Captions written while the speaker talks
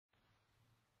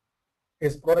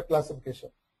is product classification.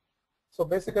 So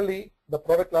basically, the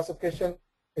product classification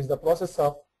is the process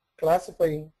of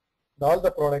classifying all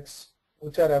the products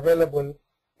which are available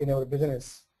in our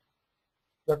business.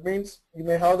 That means you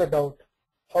may have the doubt,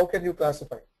 how can you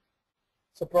classify?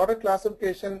 So product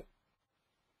classification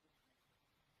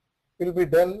will be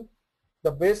done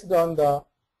based on the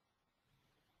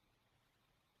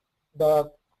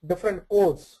different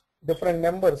codes, different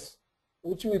numbers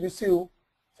which we receive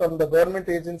from the government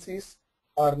agencies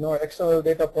or external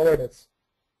data providers.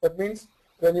 That means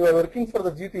when you are working for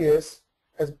the GTS,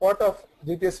 as part of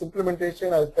GTS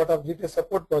implementation, as part of GTS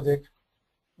support project,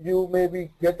 you may be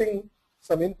getting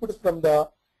some inputs from the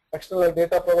external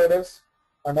data providers,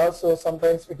 and also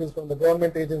sometimes it is from the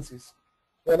government agencies.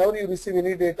 Whenever you receive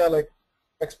any data like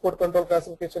export control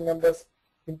classification numbers,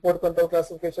 import control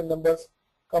classification numbers,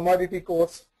 commodity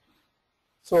codes,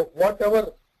 so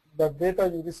whatever the data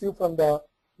you receive from the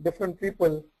different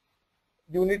people,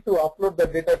 you need to upload the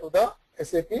data to the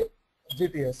SAP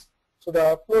GTS. So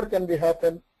the upload can be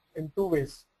happen in two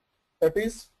ways. That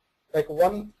is, like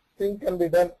one thing can be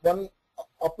done, one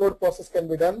upload process can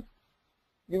be done.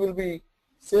 You will be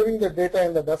saving the data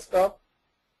in the desktop,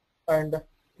 and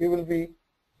you will be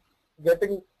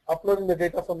uploading the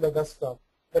data from the desktop.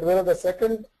 But whereas the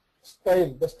second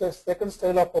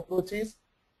style, of approach is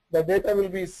the data will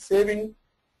be saving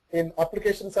in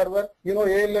application server. You know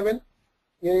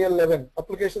AL11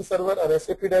 application server or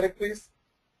SAP directories.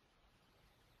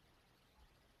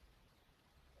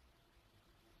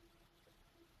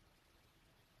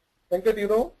 Venkat, you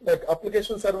know, like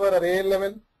application server or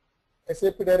AL11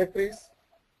 SAP directories?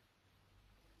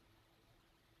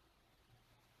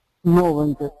 No,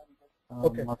 Venkat.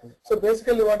 Okay. So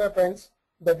basically what happens,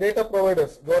 the data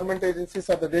providers, government agencies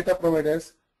or the data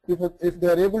providers, if they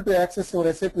are able to access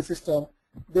your SAP system,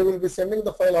 they will be sending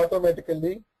the file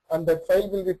automatically, and that file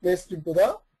will be placed into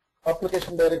the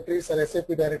application directories or SAP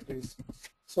directories.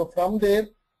 So from there,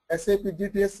 SAP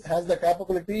GTS has the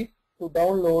capability to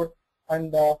download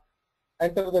and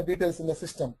enter the details in the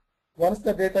system. Once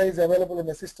the data is available in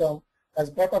the system, as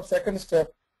part of second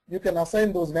step, you can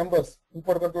assign those numbers,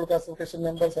 import control classification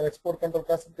numbers or export control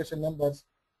classification numbers,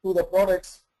 to the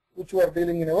products which you are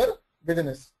dealing in our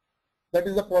business. That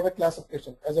is the product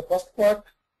classification. As a first part,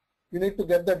 you need to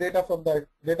get the data from the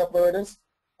data providers,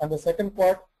 and the second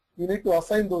part, you need to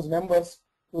assign those numbers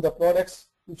to the products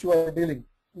which you are dealing,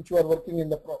 which you are working in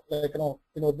the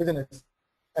in our business.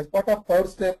 As part of third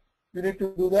step, you need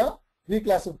to do the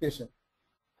reclassification.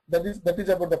 That is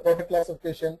about the product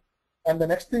classification. And the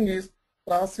next thing is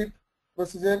transit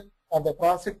procedure or the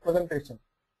transit presentation.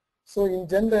 So in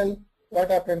general, what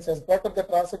happens as part of the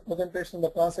transit presentation,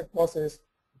 the transit process,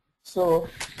 so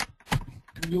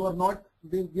you are not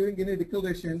giving any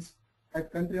declarations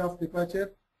at country of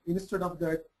departure. Instead of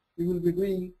that, you will be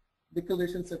doing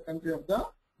declarations at country of the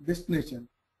destination.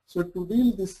 So to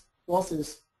deal this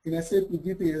process in SAP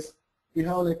GTS, we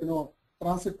have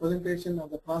transit presentation or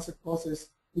the transit process,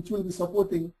 which will be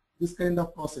supporting this kind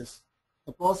of process.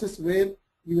 The process where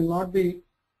you will not be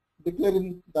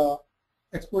declaring the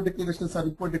export declarations or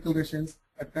import declarations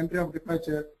at country of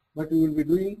departure, but you will be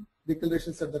doing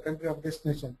declarations at the country of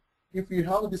destination. If you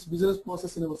have this business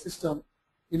process in our system,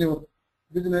 in our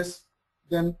business,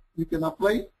 then you can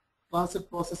apply transit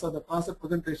process or the transit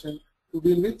presentation to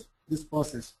deal with this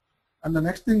process. And the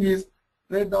next thing is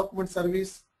trade document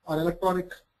service or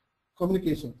electronic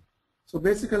communication. So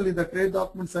basically the trade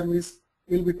document service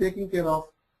will be taking care of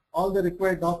all the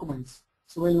required documents.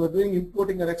 So when you are doing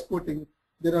importing or exporting,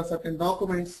 there are certain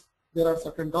documents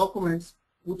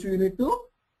which you need to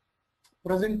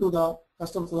present to the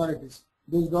customs authorities.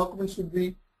 Those documents should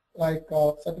be like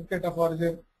certificate of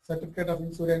origin, certificate of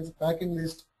insurance, packing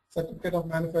list, certificate of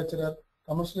manufacturer,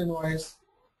 commercial invoice,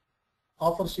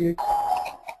 offer sheet.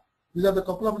 These are the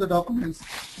couple of the documents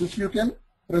which you can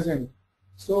present.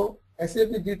 So SAP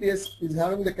GTS is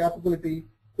having the capability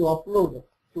to download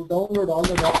all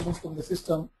the documents from the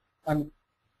system and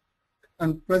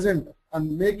present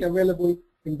and make available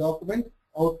in document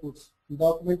outputs.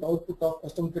 Document output of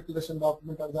customs declaration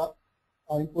document or the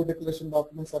import declaration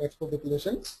documents or export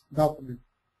declaration document.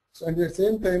 So at the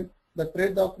same time, the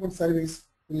trade document service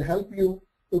will help you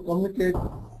to communicate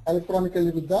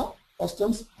electronically with the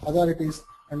customs authorities,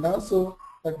 and also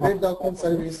the trade document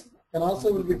service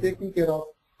will be taking care of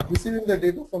receiving the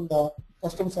data from the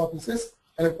customs offices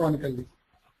electronically.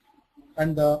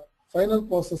 And the final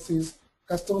process is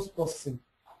customs processing.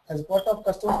 As part of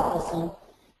customs processing,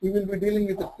 we will be dealing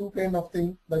with the two kind of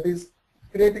thing, that is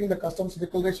creating the customs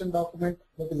declaration document,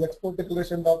 that is export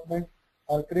declaration document,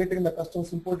 or creating the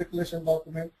customs import declaration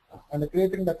document, and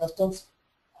creating the customs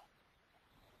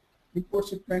import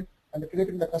shipment and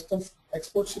creating the customs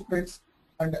export shipments.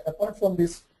 And apart from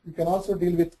this, you can also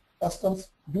deal with customs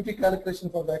duty calculation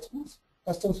for the exports,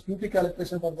 customs duty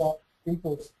calculation for the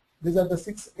imports. These are the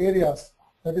 6 areas,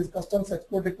 that is customs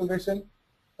export declaration,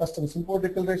 customs import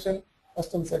declaration,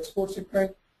 customs export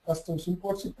shipment, customs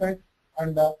import shipment,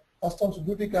 and customs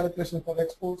duty calculation for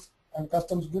exports and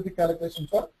customs duty calculation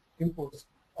for imports.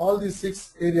 All these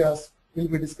 6 areas we'll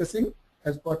be discussing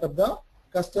as part of the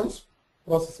customs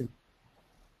processing.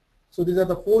 So these are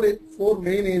the four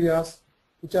main areas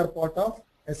which are part of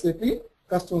SAP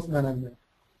Customs Management.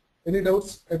 Any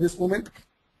doubts at this moment?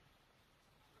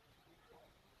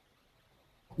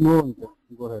 No,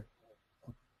 go ahead.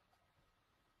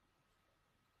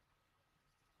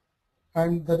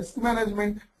 And the risk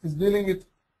management is dealing with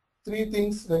 3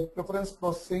 things like preference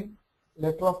processing,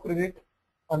 letter of credit,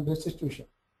 and restitution.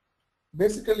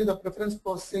 Basically, the preference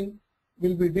processing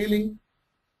will be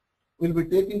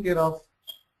taking care of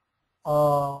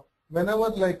whenever,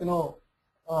 like,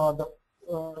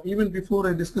 even before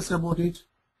I discuss about it,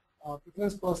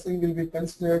 preference processing will be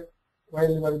considered while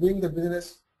you are doing the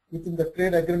business within the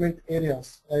trade agreement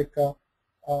areas. Like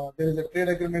there is a trade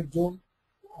agreement zone,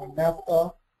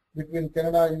 NAFTA, between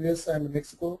Canada, US, and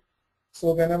Mexico.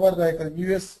 So whenever, like, a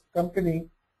US company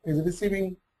is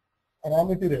receiving raw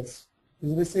materials,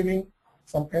 is receiving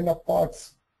some kind of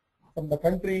parts from the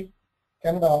country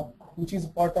Canada, which is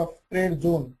part of trade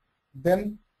zone,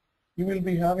 then you will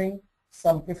be having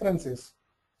some preferences.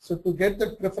 So to get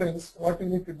that preference, what you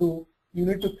need to do, you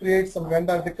need to create some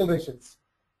vendor declarations.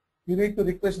 You need to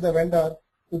request the vendor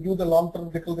to give the long-term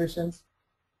declarations,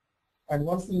 and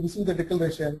once you receive the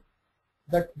declaration,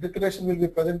 that declaration will be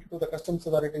presented to the customs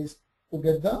authorities to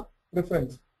get the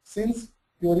preference. Since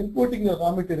you are importing your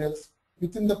raw materials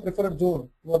within the preferred zone,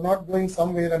 you are not going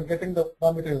somewhere and getting the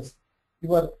raw materials.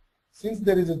 Since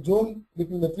there is a zone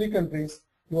between the 3 countries,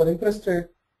 you are interested,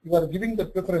 you are giving the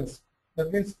preference.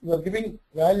 That means you are giving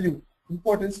value,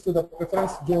 importance to the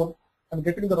preference zone and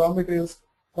getting the raw materials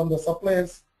from the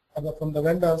suppliers and from the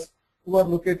vendors who are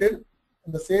located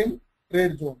in the same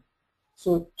trade zone.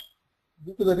 So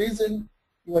due to the reason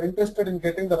you are interested in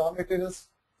getting the raw materials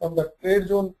from the trade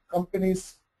zone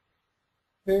companies,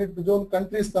 trade zone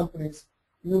countries companies,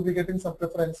 you will be getting some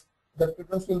preference. That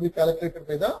preference will be calculated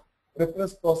by the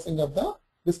preference processing of the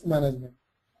risk management.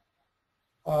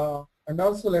 And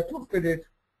also letter of credit,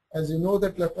 as you know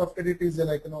that letter of credit is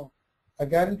a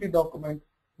guarantee document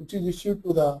which is issued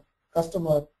to the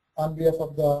customer on behalf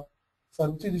of the,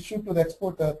 which is issued to the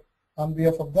exporter on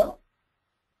behalf of the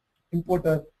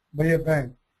importer by a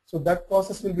bank. So that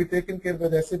process will be taken care by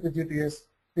the SAP GTS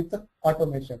with the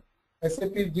automation.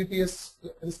 SAP GTS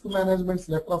risk management's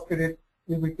letter of credit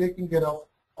will be taking care of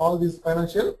all these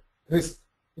financial risks.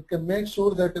 It can make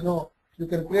sure that you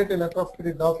can create a letter of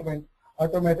credit document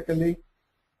automatically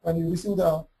when you receive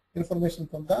the information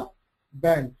from the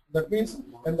bank. That means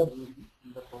when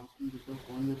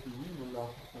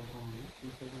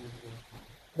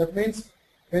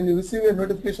when you receive a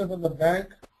notification from the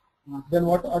bank, then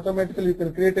what automatically you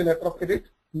can create a letter of credit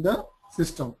in the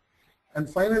system. And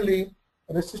finally,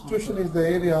 restitution is the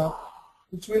area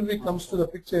which will be comes to the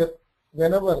picture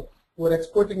whenever you are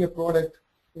exporting a product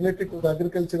related to the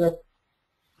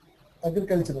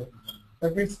agricultural.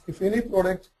 That means if any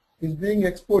product is being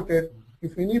exported,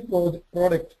 if any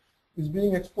product is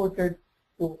being exported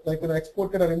to, like,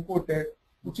 exported or imported,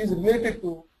 which is related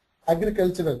to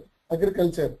agriculture,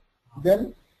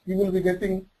 then you will be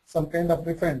getting some kind of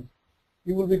refund.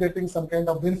 You will be getting some kind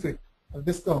of benefit or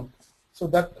discount. So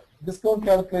that discount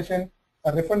calculation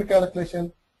or refund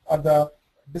calculation or the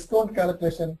discount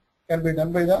calculation can be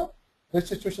done by the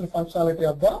restitution functionality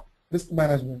of the risk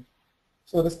management.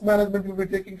 So risk management will be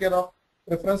taking care of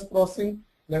preference processing,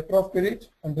 letter of credit,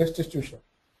 and restitution.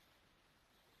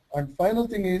 And final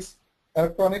thing is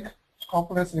electronic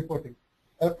compliance reporting.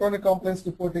 Electronic compliance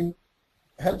reporting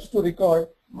helps to record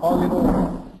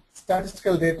all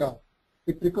statistical data.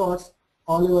 It records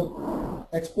all your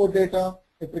export data,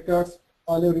 it records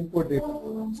all your import data.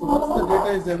 So once the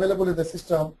data is available in the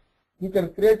system, you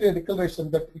can create a declaration,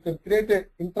 that you can create an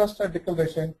intrastate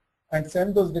declaration and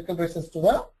send those declarations to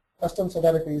the customs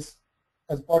authorities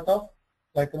as part of,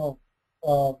 like,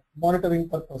 monitoring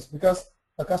purpose, because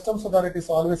the customs authority is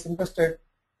always interested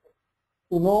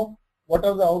to know what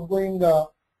are the outgoing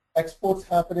exports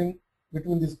happening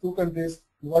between these 2 countries,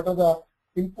 what are the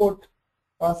import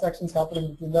transactions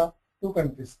happening between the 2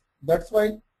 countries. That's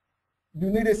why you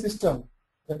need a system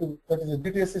that is a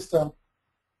GTS system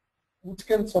which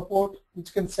can support,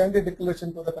 which can send a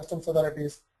declaration to the customs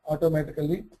authorities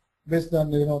automatically based on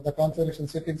the configuration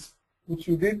settings which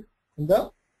you did in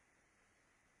the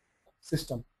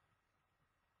system.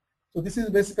 So this is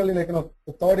basically like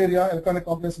the third area, electronic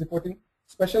compliance reporting.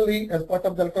 Especially as part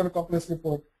of the electronic compliance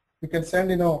report, you can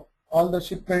send all the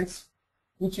shipments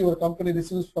which your company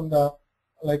receives from the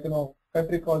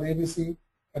country called ABC.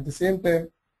 At the same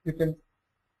time, you can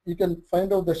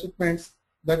find out the shipments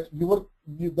that you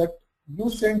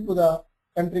send to the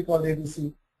country called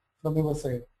ABC from your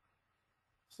side.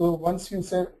 So once you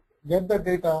get the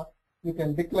data, you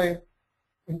can declare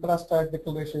intra-stat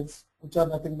declarations, which are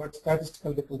nothing but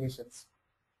statistical declarations.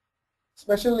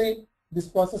 Especially this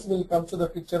process will come to the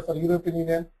picture for European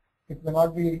Union. It may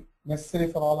not be necessary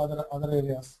for all other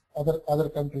areas, other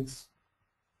countries.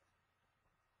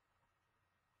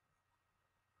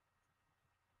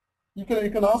 You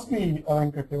can ask me,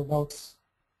 Venkat, your doubts.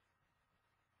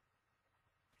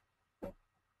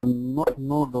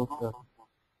 No doubt, sir.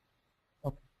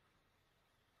 Okay.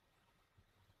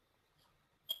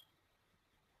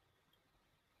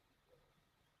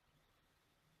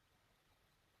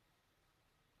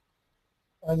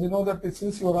 As you know that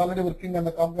since you are already working on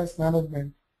the compliance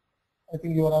management, I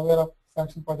think you are aware of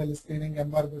sanction party screening,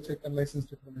 embargo check, and license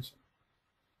determination.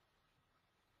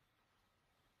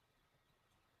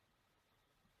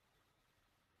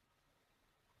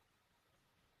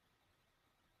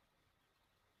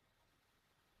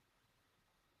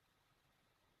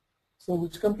 So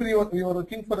which company you are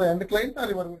working for, the end client, or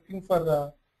you are working for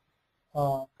the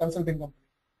consulting company?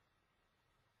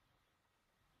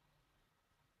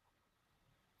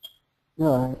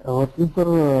 Yeah, I'm working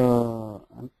for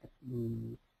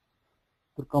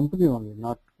company only,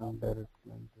 not direct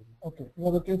client. Okay, you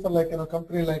are working for like a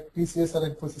company like TCS or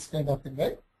Infosys kind of thing,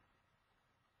 right?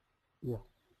 Yeah.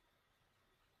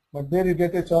 But there you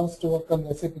get a chance to work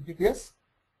on SAP GTS?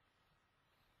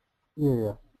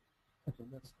 Yeah. Okay,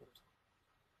 that's good.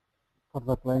 For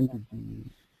the client.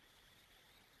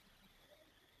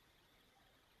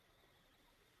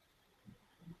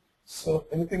 So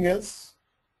anything else?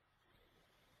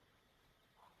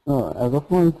 As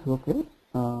of now, it's okay.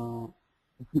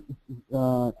 Is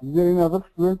there any other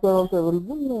students are also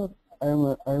available?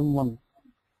 Or I am one.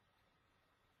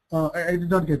 I did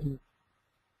not get you.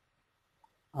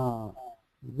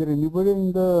 Is there anybody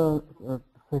in the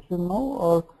session now,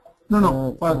 or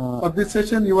no? For this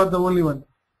session, you are the only one.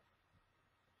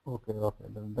 Okay.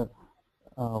 Then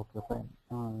okay, fine.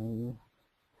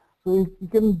 So you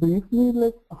can brief me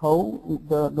like how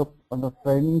the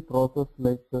training process,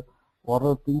 like what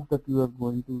are things that you are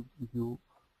going to do?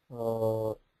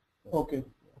 Okay.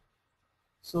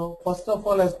 So first of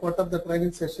all, as part of the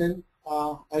training session,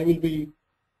 I will be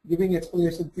giving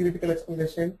theoretical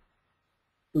explanation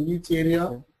to each area.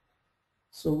 Okay.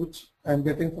 So which I am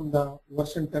getting from the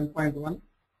version 10.1.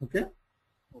 Okay.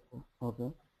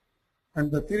 Okay. And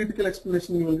the theoretical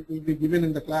explanation will be given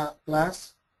in the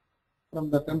class from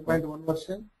the 10.1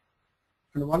 version.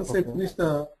 And once I finish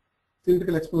the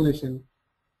theoretical explanation,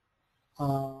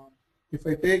 if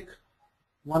I take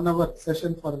 1 hour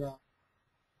session for the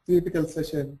theoretical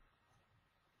session,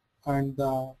 and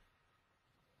the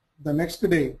next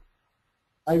day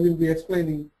I will be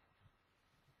explaining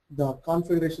the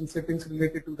configuration settings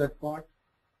related to that part,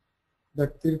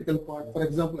 that theoretical part. For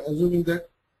example, assuming that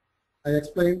I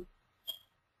explain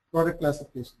product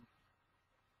classification,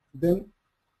 then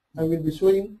I will be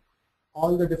showing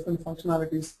all the different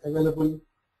functionalities available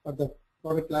for the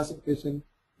product classification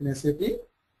in SAP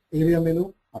area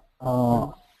menu.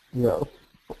 Yeah.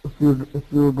 If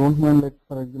you don't mind, like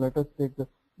for example, let us take the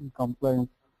compliance,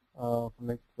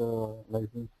 like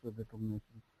license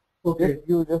determination. Okay.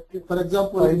 For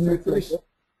example,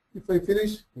 if I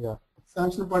finish yeah,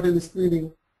 sanction party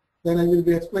screening, then I will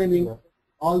be explaining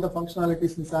all the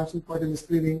functionalities in sanction party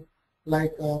screening,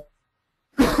 like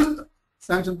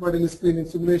sanction party screening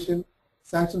simulation,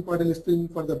 sanction party screening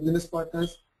for the business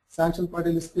partners, sanction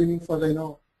party screening for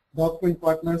the document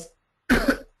partners,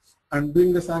 and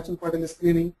doing the sanction party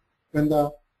screening when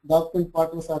the document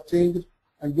partners are changed,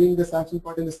 and doing the sanction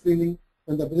party screening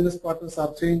when the business partners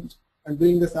are changed, and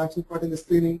doing the sanction party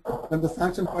screening when the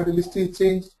sanction party list is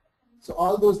changed. So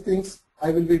all those things I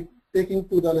will be taking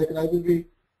to the I will be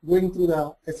going through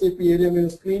the SAP area menu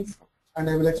screens, and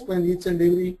I will explain each and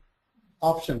every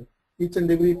option, each and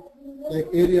every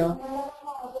area.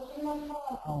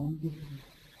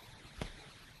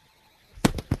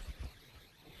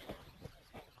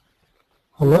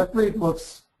 Hello? That way it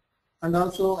works. And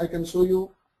also I can show you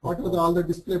what are all the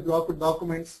display blocked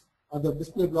documents, or the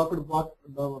display blocked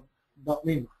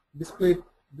display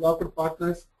blocked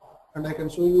partners, and I can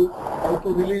show you how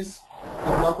to release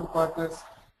the blocked partners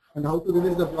and how to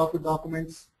release the blocked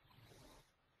documents.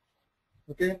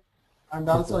 Okay, and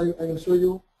also I will show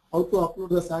you how to upload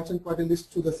the sanction party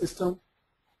list to the system.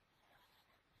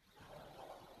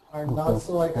 And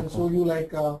also I can show you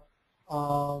like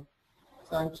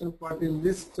sanction party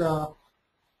list. These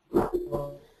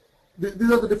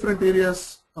are the different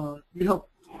areas we have.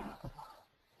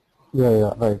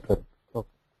 Yeah, right. Okay.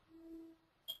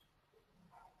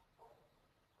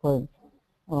 Fine.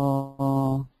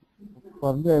 For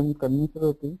me, I'm convinced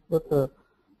of things, but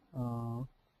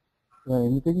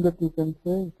anything that you can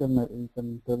say, you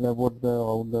can tell about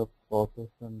how the process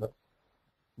and.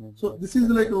 So this is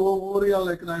like overall,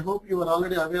 like, and I hope you are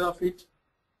already aware of it.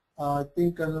 I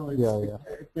think I know it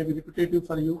may be repetitive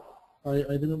for you. I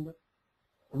remember.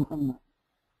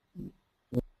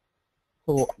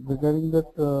 So regarding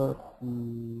that,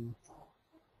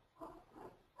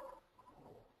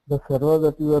 the server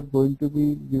that you are going to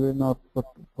be given, or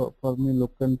for me,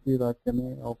 look and see, how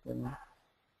can I?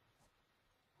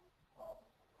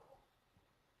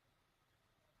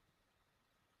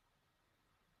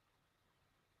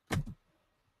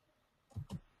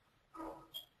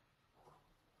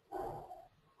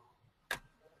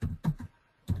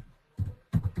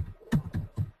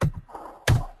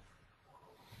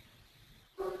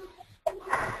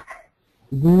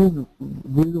 This is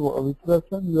which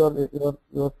version you are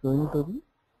showing to me?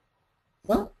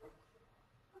 Huh?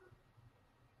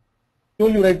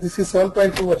 Told you, right? This is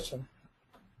 7.2 version.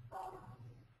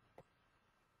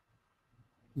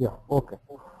 Yeah. Okay.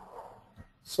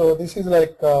 So this is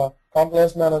like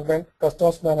compliance management,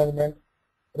 customs management,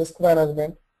 risk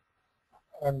management,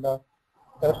 and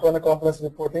electronic compliance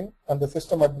reporting, and the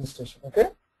system administration. Okay.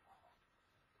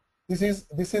 This is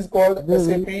called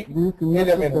SAP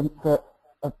AERP.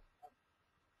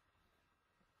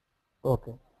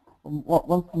 Okay.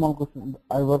 One small question.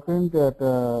 I work in at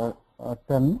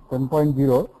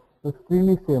 10.0. The screen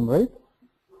is same, right?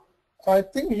 I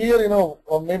think here,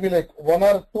 or maybe like 1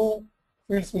 or 2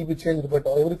 fields will be changed, but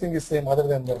everything is same other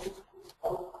than that.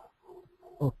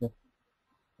 Okay.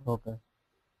 Okay.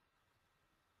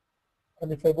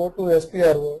 And if I go to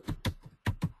SPRO,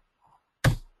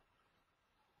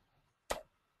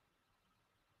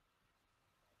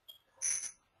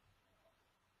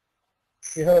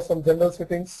 we have some general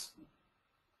settings,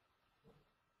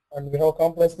 and we have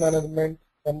compliance management,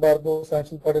 embargo,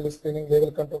 sanction party list screening,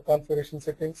 legal control configuration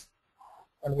settings,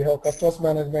 and we have customs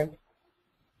management,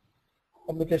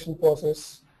 communication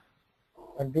process,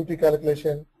 and duty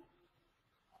calculation,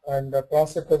 and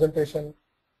transit presentation,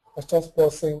 customs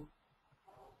processing,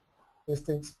 these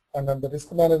things. And under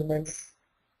risk management,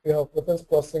 we have preference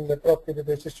processing, letter of credit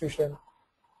restitution.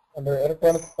 Under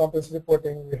electronic compliance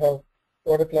reporting, we have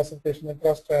product classification,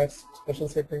 intra stats, special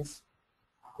settings,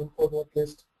 import work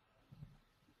list.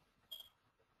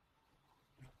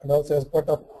 And also as part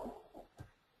of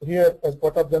here, as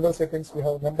part of general settings, we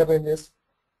have member ranges,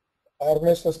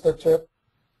 organizational structure,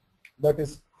 that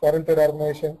is foreign trade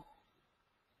organization,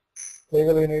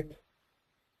 legal unit,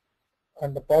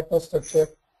 and the partner structure,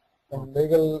 and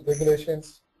legal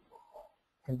regulations,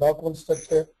 and document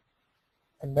structure,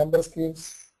 and member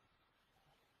schemes.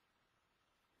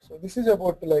 So this is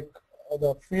about like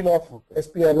the feel of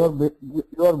SPR.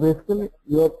 You are basically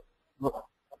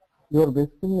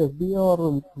SD,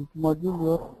 or which module you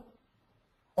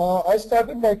are? I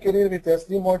started my career with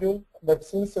SD module, but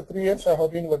since 3 years I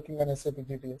have been working on SAP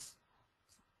GTS.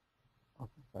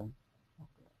 Okay, fine.